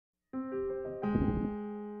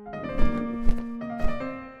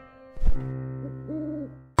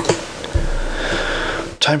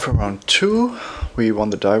Time for round 2. We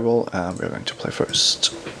won the die roll and we're going to play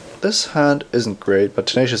first. This hand isn't great, but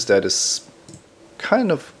Tenacious Dead is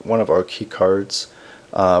kind of one of our key cards.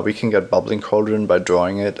 We can get Bubbling Cauldron by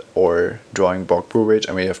drawing it or drawing Bogbrew Rage,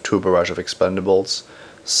 and we have 2 Barrage of Expendables.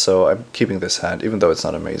 So I'm keeping this hand, even though it's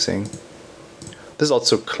not amazing. This is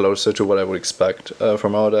also closer to what I would expect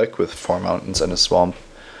from our deck, with 4 mountains and a swamp,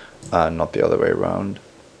 and not the other way around.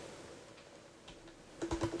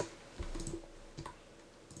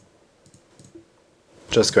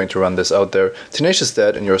 Just going to run this out there. Tenacious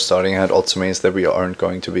Dead in your starting hand also means that we aren't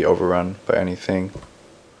going to be overrun by anything.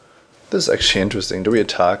 This is actually interesting. Do we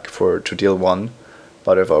attack to deal 1,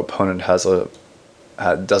 but if our opponent doesn't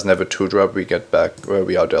have a 2-drop, we get back where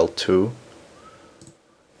we are dealt 2.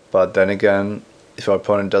 But then again, if our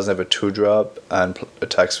opponent doesn't have a 2-drop and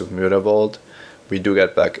attacks with Mutavolt, we do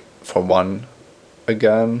get back for 1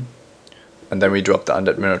 again, and then we drop the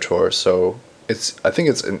Undead Minotaur. So I think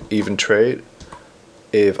it's an even trade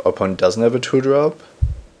if our opponent doesn't have a 2-drop,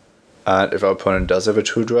 and if our opponent does have a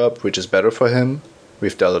 2-drop, which is better for him,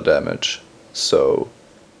 we've dealt a damage. So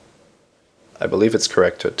I believe it's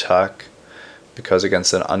correct to attack, because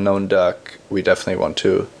against an unknown deck, we definitely want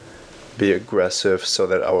to be aggressive so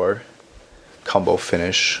that our combo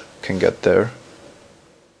finish can get there.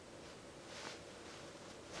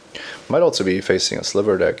 Might also be facing a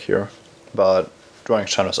Sliver deck here, but drawing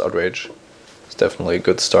Chandler's Outrage is definitely a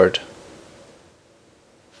good start.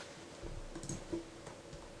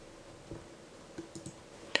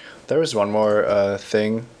 There is one more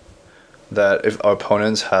thing, that if our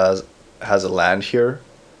opponent has a land here,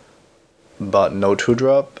 but no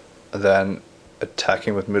 2-drop, then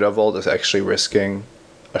attacking with Mutavolt is actually risking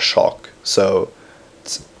a shock. So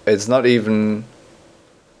it's not even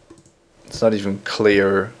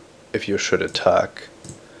clear if you should attack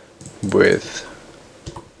with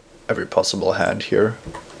every possible hand here.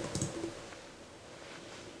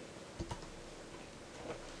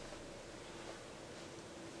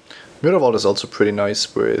 Mutavolt is also pretty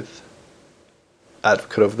nice with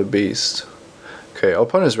Advocate of the Beast. Okay, our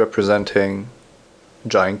opponent is representing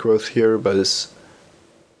Giant Growth here, but is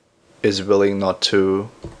willing not to...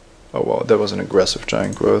 Oh wow, that was an aggressive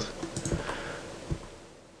Giant Growth.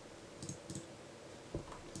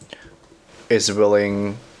 Is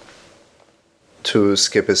willing to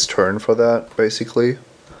skip his turn for that, basically.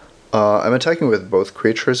 I'm attacking with both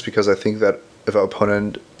creatures because I think that if our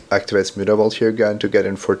opponent activates Mutavolt here again to get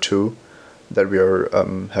in for 2, that we are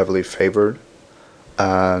heavily favored.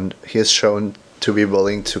 And he is shown to be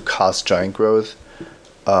willing to cast Giant Growth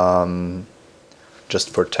just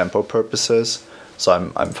for tempo purposes,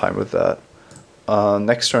 so I'm fine with that.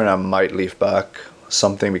 Next turn I might leave back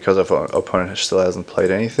something because our opponent still hasn't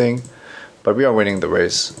played anything, but we are winning the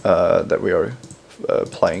race that we are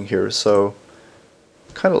playing here, so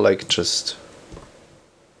kind of like just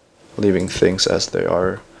leaving things as they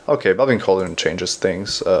are. Okay, Bubbling Cauldron changes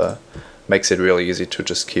things, makes it really easy to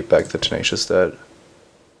just keep back the Tenacious Dead.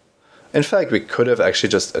 In fact, we could have actually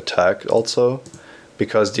just attacked also,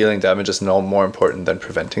 because dealing damage is no more important than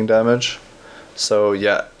preventing damage. So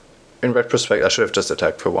yeah, in retrospect, I should have just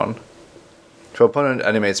attacked for 1. If our opponent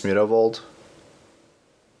animates Mutavolt,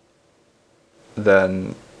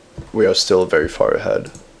 then we are still very far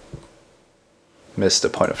ahead. Missed a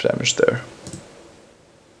point of damage there.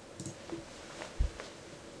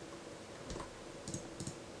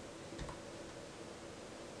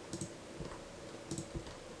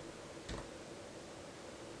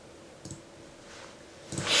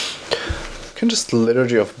 Can just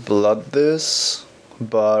Liturgy of Blood this,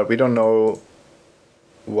 but we don't know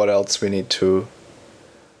what else we need to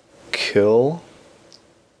kill.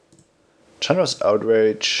 Chandra's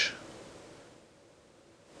Outrage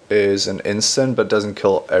is an instant, but doesn't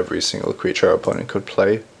kill every single creature our opponent could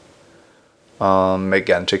play.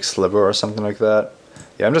 Megantic Sliver or something like that.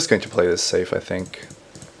 Yeah, I'm just going to play this safe, I think.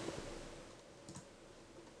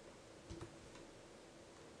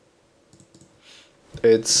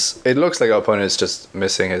 It looks like our opponent is just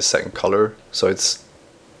missing his second color, so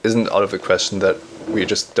isn't out of the question that we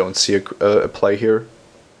just don't see a play here.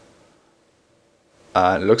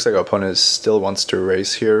 And it looks like our opponent still wants to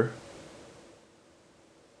raise here.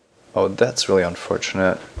 Oh, that's really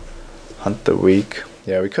unfortunate. Hunt the Weak.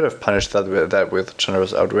 Yeah, we could have punished that with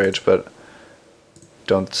Chandra's Outrage, but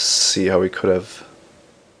don't see how we could have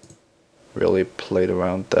really played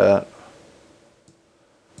around that.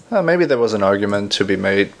 Maybe there was an argument to be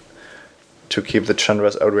made to keep the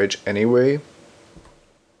Chandra's Outrage anyway,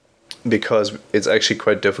 because it's actually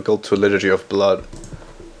quite difficult to Liturgy of Blood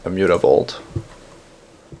a Mutavolt.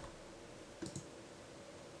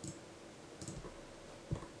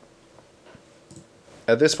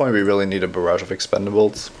 At this point, we really need a barrage of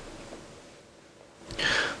expendables.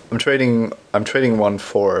 I'm trading 1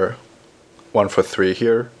 for 3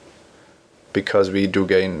 here, because we do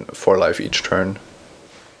gain 4 life each turn.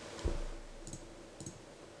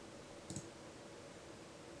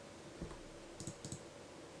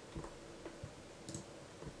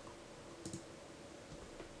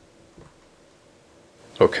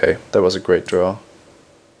 Okay, that was a great draw.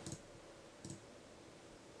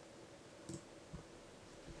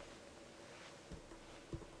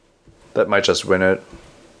 That might just win it.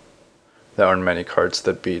 There aren't many cards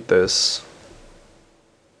that beat this.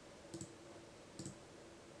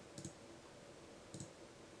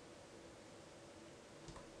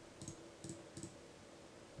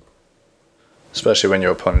 Especially when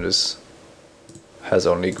your opponent has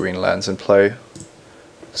only green lands in play.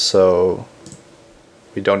 So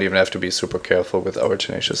we don't even have to be super careful with our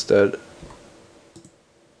Tenacious Dead.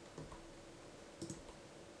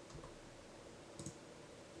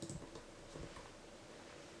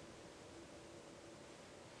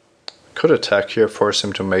 Could attack here, force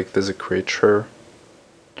him to make this a creature.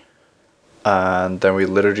 And then we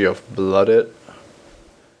Liturgy of Blood it.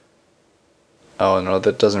 Oh no,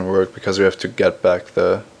 that doesn't work because we have to get back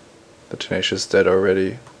the Tenacious Dead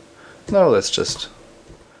already. No, let's just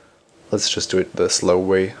do it the slow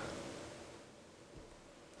way.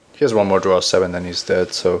 He has one more draw 7, then he's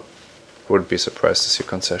dead, so wouldn't be surprised to see a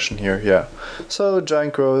concession here, yeah. So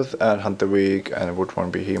Giant Growth and Hunt the Weak and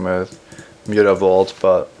Woodworm Behemoth, Mutavault,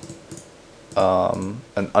 but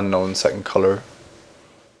an unknown second color.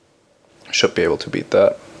 Should be able to beat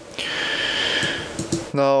that.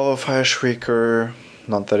 No, Fire Shrieker,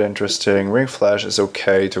 not that interesting. Ring Flash is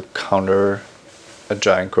okay to counter a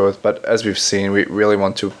Giant Growth, but as we've seen, we really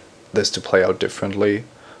want this to play out differently.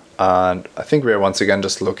 And I think we are once again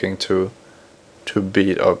just looking to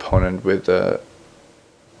beat our opponent with a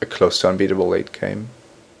close to unbeatable late game.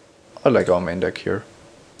 I like our main deck here.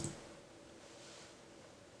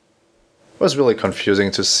 It was really confusing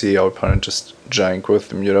to see our opponent just Giant Growth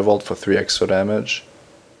the Mutavault for 3 extra damage.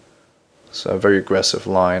 It's a very aggressive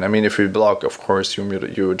line. I mean, if we block, of course,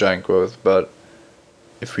 you Giant Growth, but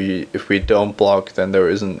if we don't block, then there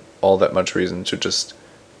isn't all that much reason to just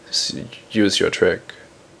use your trick.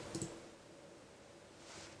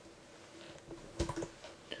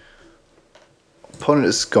 Opponent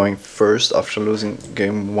is going first after losing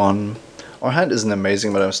game 1. Our hand isn't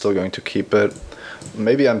amazing, but I'm still going to keep it.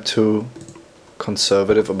 Maybe I'm too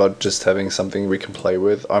conservative about just having something we can play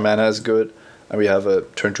with. Our mana is good, and we have a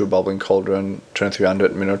turn 2 Bubbling Cauldron, turn 3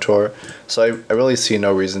 Undead Minotaur. So I really see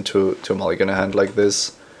no reason to mulligan a hand like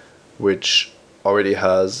this, which already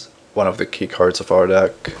has one of the key cards of our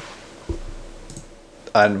deck,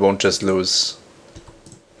 and won't just lose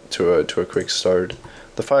to a quick start.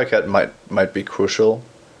 The Firecat might be crucial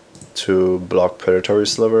to block Predatory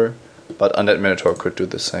Sliver, but Undead Minotaur could do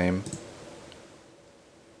the same.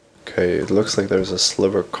 Okay, it looks like there's a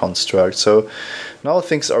Sliver Construct, so now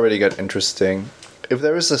things already get interesting. If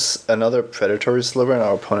there is another Predatory Sliver in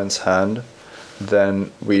our opponent's hand,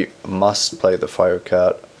 then we must play the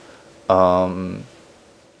Firecat.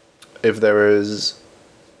 If there's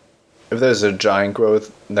a Giant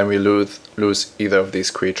Growth, then we lose either of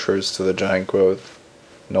these creatures to the Giant Growth,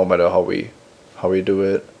 no matter how we do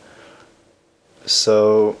it.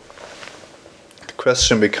 So the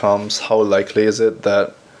question becomes, how likely is it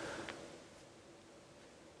that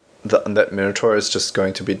the Undead Minotaur is just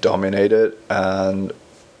going to be dominated, and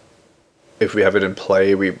if we have it in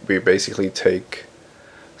play, we basically take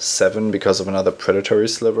 7 because of another Predatory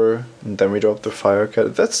Sliver, and then we drop the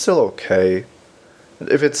Firecat. That's still okay.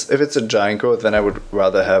 If it's a Giant Growth, then I would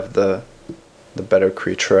rather have the better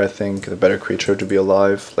creature, I think. The better creature to be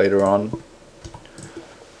alive later on.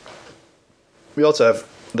 We also have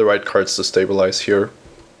the right cards to stabilize here,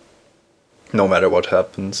 no matter what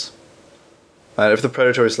happens. And if the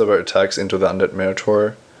Predatory Sliver attacks into the Undead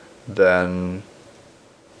Minotaur, then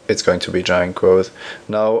it's going to be Giant Growth.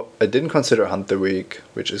 Now, I didn't consider Hunt the Weak,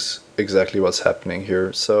 which is exactly what's happening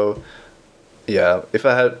here. So, yeah, if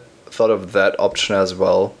I had thought of that option as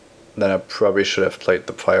well, then I probably should have played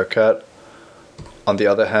the Firecat. On the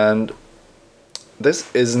other hand, this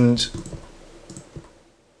isn't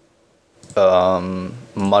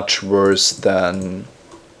much worse than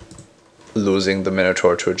losing the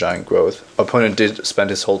Minotaur to a Giant Growth. Opponent did spend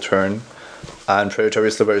his whole turn, and Predatory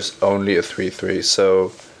Sliver is only a 3/3,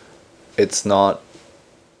 so it's not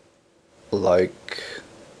like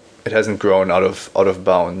it hasn't grown out of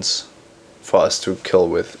bounds for us to kill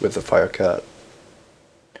with the Firecat.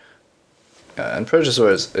 And Predatory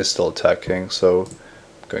Sliver is still attacking, so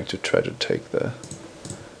I'm going to try to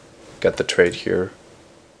get the trade here.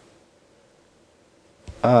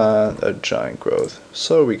 and a giant growth.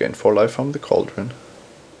 So we gain 4 life from the cauldron.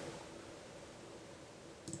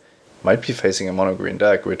 Might be facing a mono green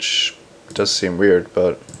deck, which does seem weird,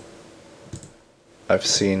 but I've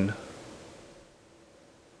seen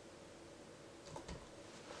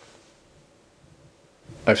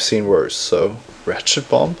worse. So Ratchet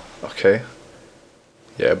Bomb, okay.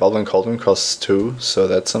 Yeah, Bubbling Cauldron costs 2, so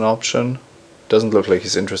that's an option. Doesn't look like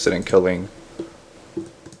he's interested in killing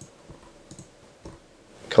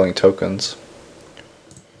tokens.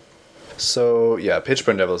 So yeah,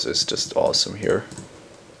 Pitchburn Devils is just awesome here.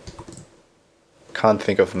 Can't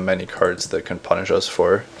think of many cards that can punish us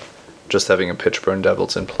for just having a Pitchburn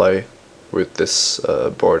Devils in play with this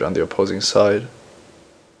board on the opposing side.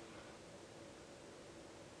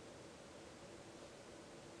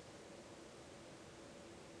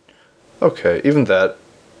 Okay, even that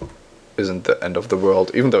isn't the end of the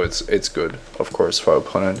world, even though it's good, of course, for our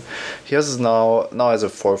opponent. He has now has a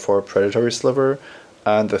 4/4 Predatory Sliver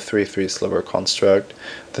and the 3/3 Sliver Construct.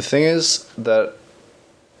 The thing is that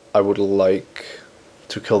I would like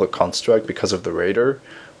to kill the Construct because of the Raider,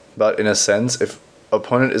 but in a sense, if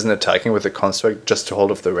opponent isn't attacking with the Construct just to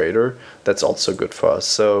hold off the Raider, that's also good for us.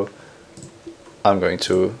 So I'm going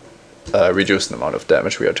to reduce the amount of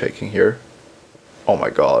damage we are taking here. Oh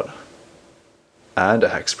my god. And a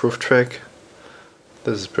hexproof trick.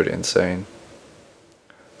 This is pretty insane.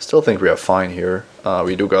 Still think we are fine here.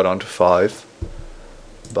 We do go down to 5,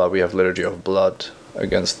 but we have Liturgy of Blood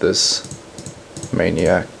against this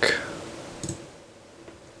maniac.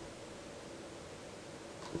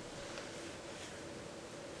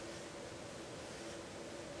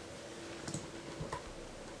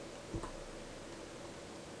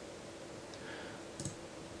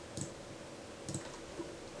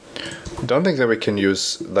 Don't think that we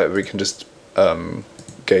can just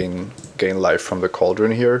gain life from the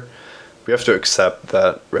cauldron here. We have to accept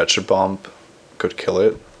that Ratchet Bomb could kill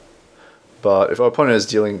it. But if our opponent is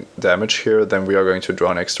dealing damage here, then we are going to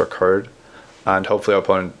draw an extra card, and hopefully our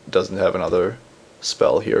opponent doesn't have another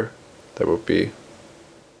spell here. That would be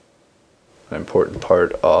an important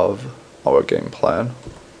part of our game plan.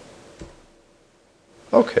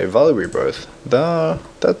 Okay, Valley Rebirth.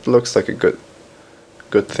 That looks like a good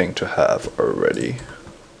thing to have already.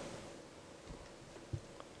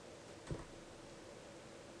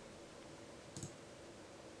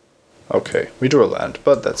 Okay, we drew a land,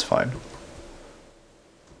 but that's fine.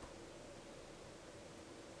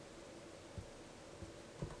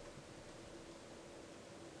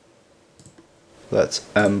 Let's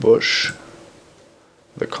ambush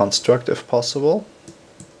the construct if possible.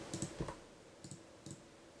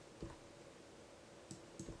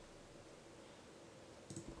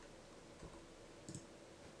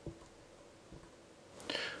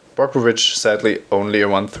 Barkovich, sadly, only a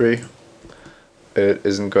 1/3. It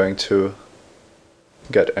isn't going to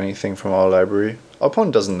get anything from our library. Our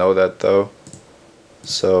opponent doesn't know that though,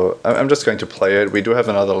 so I'm just going to play it. We do have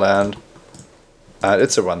another land, and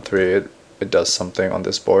it's a 1/3. It does something on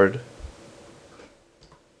this board.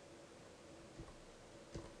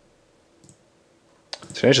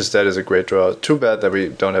 Tenacious Dead is a great draw. Too bad that we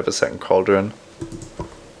don't have a second Cauldron.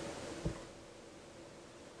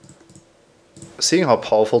 Seeing how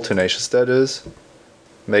powerful Tenacious Dead is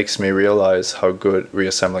makes me realize how good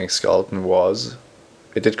Reassembling Skeleton was.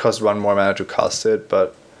 It did cost 1 more mana to cast it,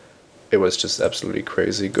 but it was just absolutely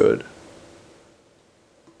crazy good.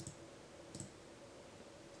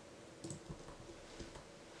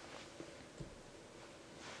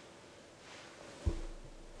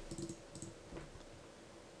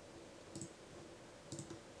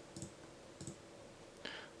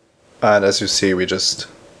 And as you see, we just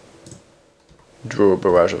drew a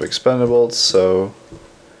barrage of expendables, so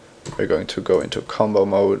we're going to go into combo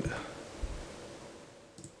mode.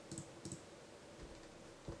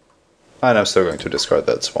 And I'm still going to discard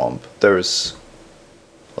that Swamp. There's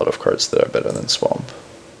a lot of cards that are better than Swamp.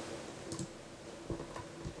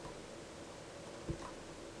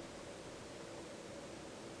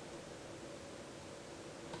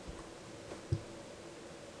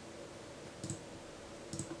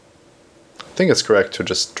 I think it's correct to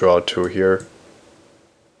just draw 2 here.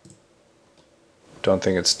 Don't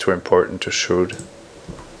think it's too important to shoot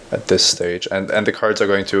at this stage, and the cards are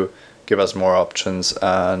going to give us more options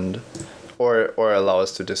and or allow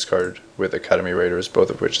us to discard with Academy Raiders,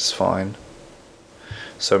 both of which is fine.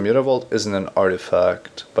 So Mutavault isn't an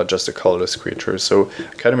artifact, but just a colorless creature. So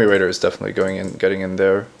Academy Raider is definitely getting in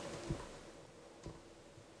there.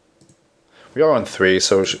 We are on 3,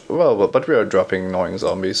 so but we are dropping Gnawing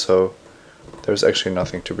Zombie, so there's actually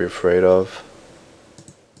nothing to be afraid of.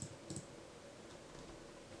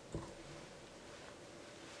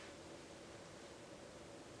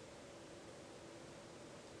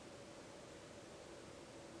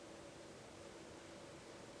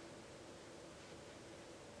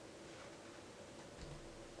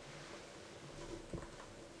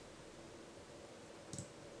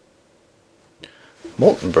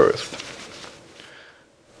 Molten Birth.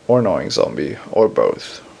 Or Gnawing Zombie, or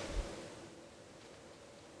both.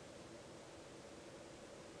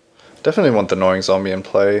 Definitely want the Gnawing Zombie in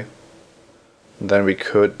play. Then we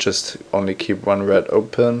could just only keep one red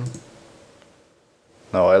open.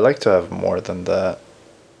 No, I like to have more than that.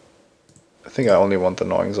 I think I only want the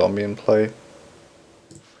Gnawing Zombie in play.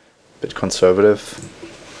 Bit conservative.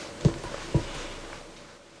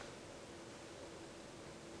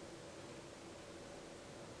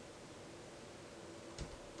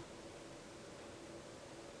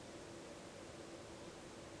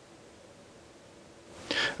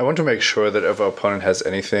 I want to make sure that if our opponent has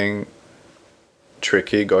anything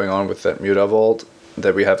tricky going on with that Mutavault,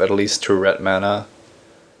 that we have at least 2 red mana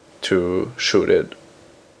to shoot it.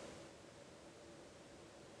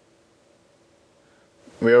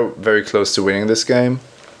 We are very close to winning this game,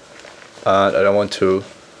 and I don't want to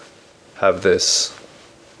have this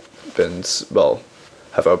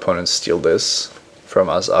have our opponent steal this from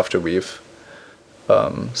us after we've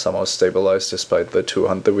somehow stabilized despite the 2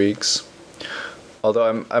 Hunt the Weeks.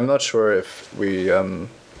 Although I'm not sure if we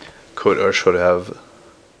could or should have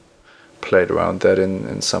played around that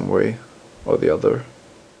in some way or the other.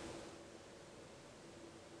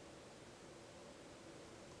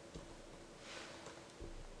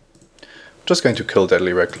 Just going to kill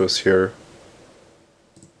Deadly Recluse here.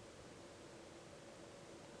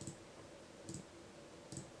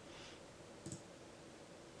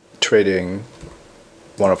 Trading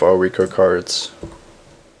one of our weaker cards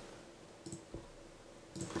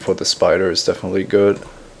for the spider is definitely good.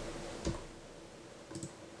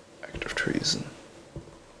 Act of Treason.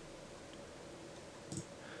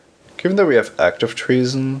 Given that we have Act of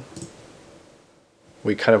Treason,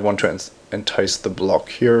 we kind of want to entice the block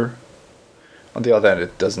here. On the other hand,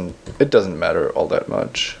 it doesn't matter all that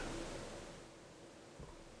much.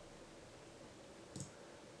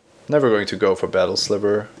 Never going to go for Battle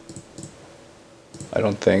Sliver, I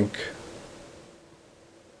don't think.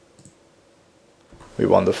 We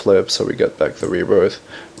won the flip, so we get back the Rebirth.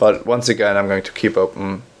 But once again, I'm going to keep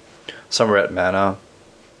open some red mana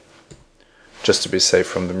just to be safe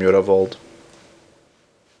from the Mutavault.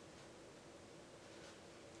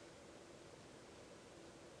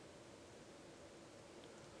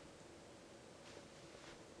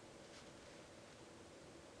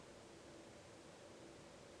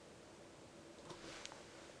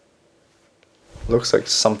 Looks like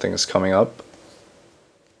something is coming up.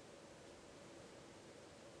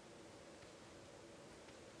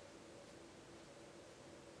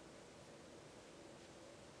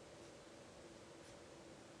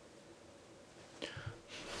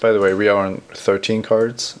 By the way, we are on 13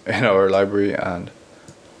 cards in our library and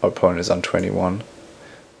our opponent is on 21.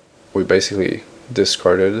 We basically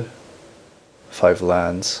discarded 5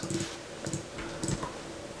 lands.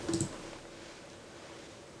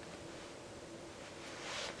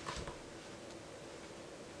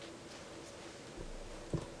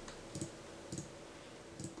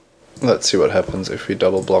 Let's see what happens if we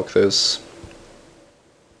double block this.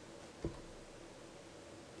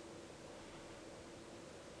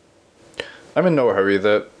 I'm in no hurry.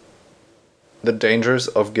 The dangers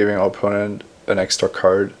of giving our opponent an extra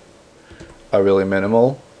card are really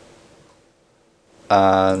minimal.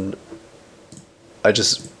 And I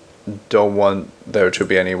just don't want there to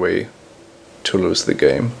be any way to lose the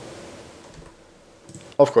game.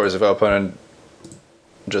 Of course, if our opponent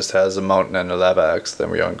just has a mountain and a lava axe,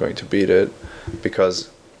 then we aren't going to beat it,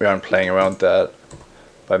 because we aren't playing around that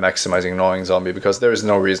by maximizing Gnawing Zombie, because there is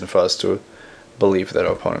no reason for us to believe that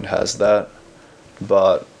our opponent has that.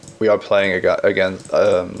 But we are playing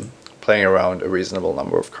playing around a reasonable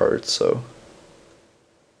number of cards, so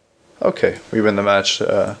okay, we win the match.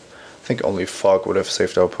 I think only Fog would have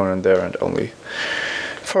saved our opponent there, and only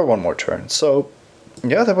for one more turn. So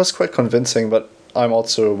yeah, that was quite convincing, but I'm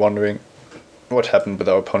also wondering what happened with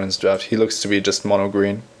our opponent's draft. He looks to be just mono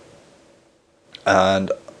green,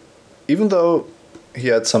 and even though he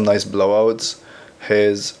had some nice blowouts,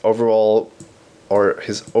 his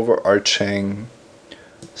overarching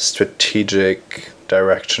strategic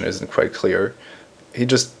direction isn't quite clear. He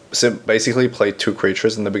just basically played 2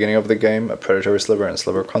 creatures in the beginning of the game, a Predatory Sliver and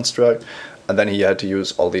Sliver Construct, and then he had to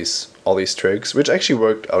use all these tricks, which actually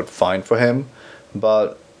worked out fine for him,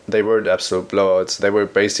 but they weren't absolute blowouts. They were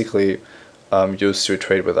basically used to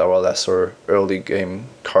trade with our lesser early game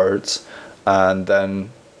cards, and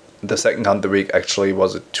then the second Hunt the Week actually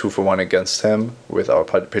was a 2-for-1 against him with our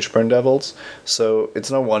Pitchburn Devils. So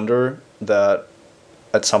it's no wonder that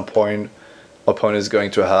at some point opponent is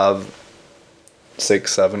going to have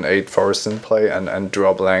 6, 7, 8 forests in play and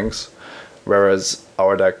draw blanks, whereas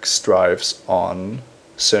our deck strives on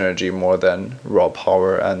synergy more than raw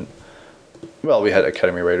power, and well, we had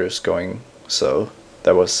Academy Raiders going, so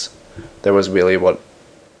that was really what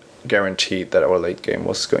guaranteed that our late game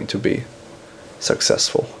was going to be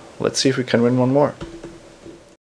successful. Let's see if we can win one more.